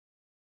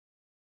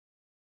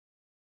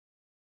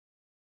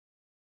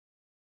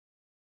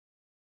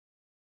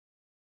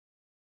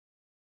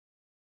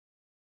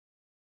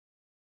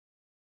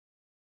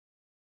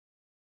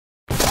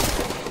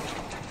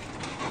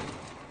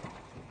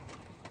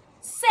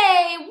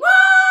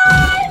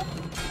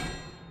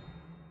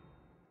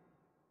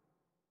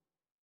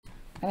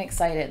I'm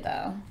excited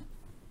though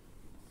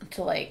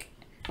to like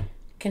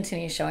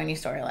continue showing you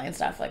storyline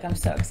stuff. Like I'm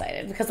so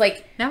excited because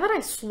like now that I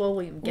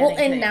slowly am getting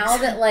things. now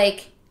that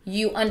like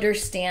you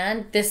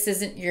understand this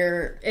isn't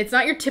your, it's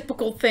not your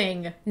typical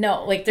thing.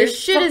 No, like there's this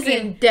shit is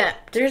in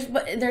depth. There's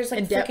like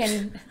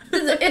freaking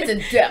it's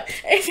in depth.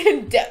 It's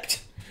in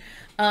depth.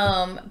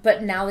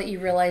 But now that you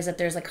realize that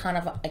there's like kind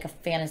of like a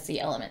fantasy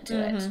element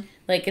to it,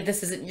 like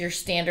this isn't your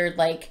standard,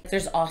 like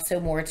there's also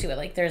more to it.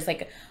 Like there's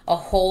like a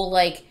whole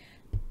like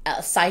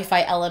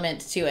sci-fi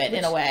element to it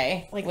in a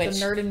way, like which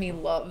the nerd in me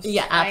loves.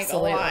 Yeah,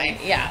 absolutely.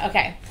 Yeah.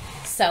 Okay.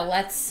 So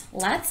let's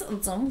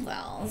do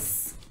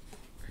this.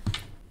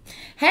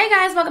 Hey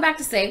guys, welcome back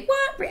to Say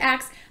What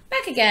Reacts.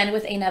 Back again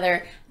with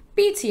another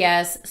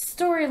BTS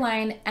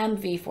Storyline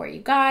MV for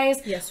you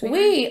guys. Yes,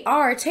 we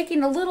are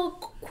taking a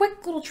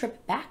quick little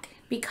trip back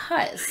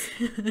because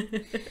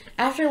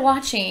after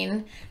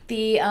watching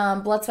the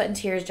Blood, Sweat, and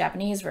Tears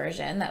Japanese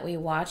version that we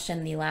watched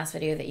in the last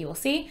video that you will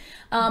see,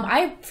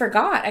 I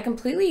forgot. I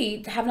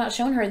completely have not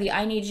shown her the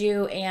I Need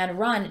You and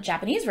Run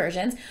Japanese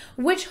versions,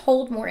 which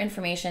hold more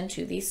information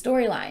to the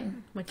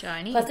storyline. Which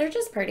I need. Plus, they're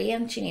just pretty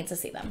and she needs to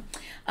see them.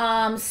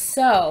 I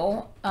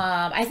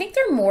think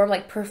they're more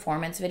like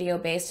performance video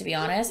based, to be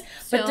honest.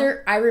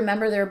 But I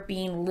remember there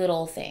being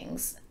little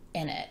things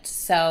in it.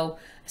 So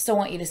I still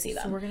want you to see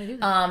them. So we're going to do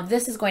that.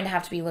 This is going to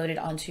have to be loaded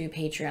onto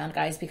Patreon,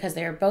 guys, because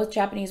they're both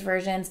Japanese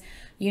versions.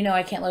 You know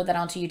I can't load that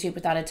onto YouTube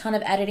without a ton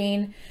of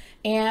editing.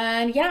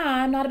 And yeah,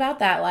 I'm not about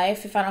that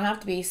life if I don't have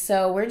to be.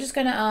 So we're just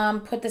going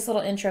to put this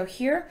little intro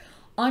here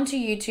onto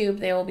YouTube.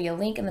 There will be a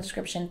link in the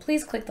description.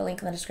 Please click the link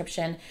in the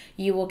description.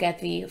 You will get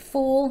the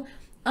full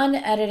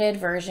unedited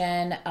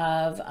version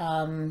of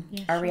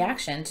our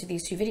reaction to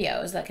these two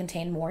videos that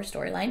contain more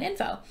storyline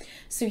info.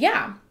 So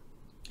yeah,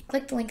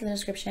 click the link in the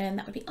description.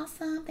 That would be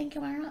awesome. Thank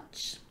you very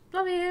much.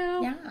 Love you.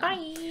 Yeah.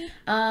 Bye.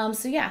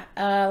 So yeah,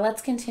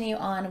 let's continue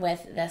on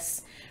with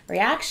this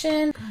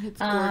reaction.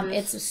 God,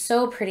 it's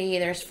so pretty.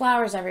 There's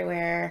flowers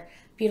everywhere.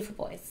 Beautiful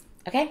boys.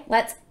 Okay,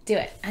 let's do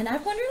it. And I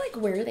wonder like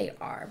where they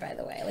are, by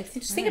the way. Like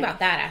just think about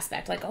that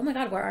aspect. Like, oh my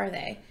God, where are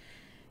they?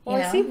 Well,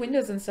 I see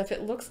windows and stuff.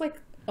 It looks like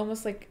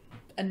almost like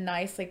a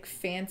nice, like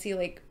fancy,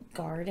 like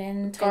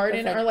garden,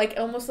 or like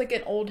almost like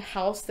an old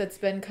house that's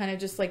been kind of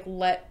just like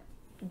let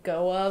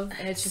go of,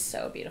 and it's just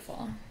so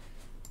beautiful.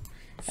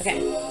 Okay.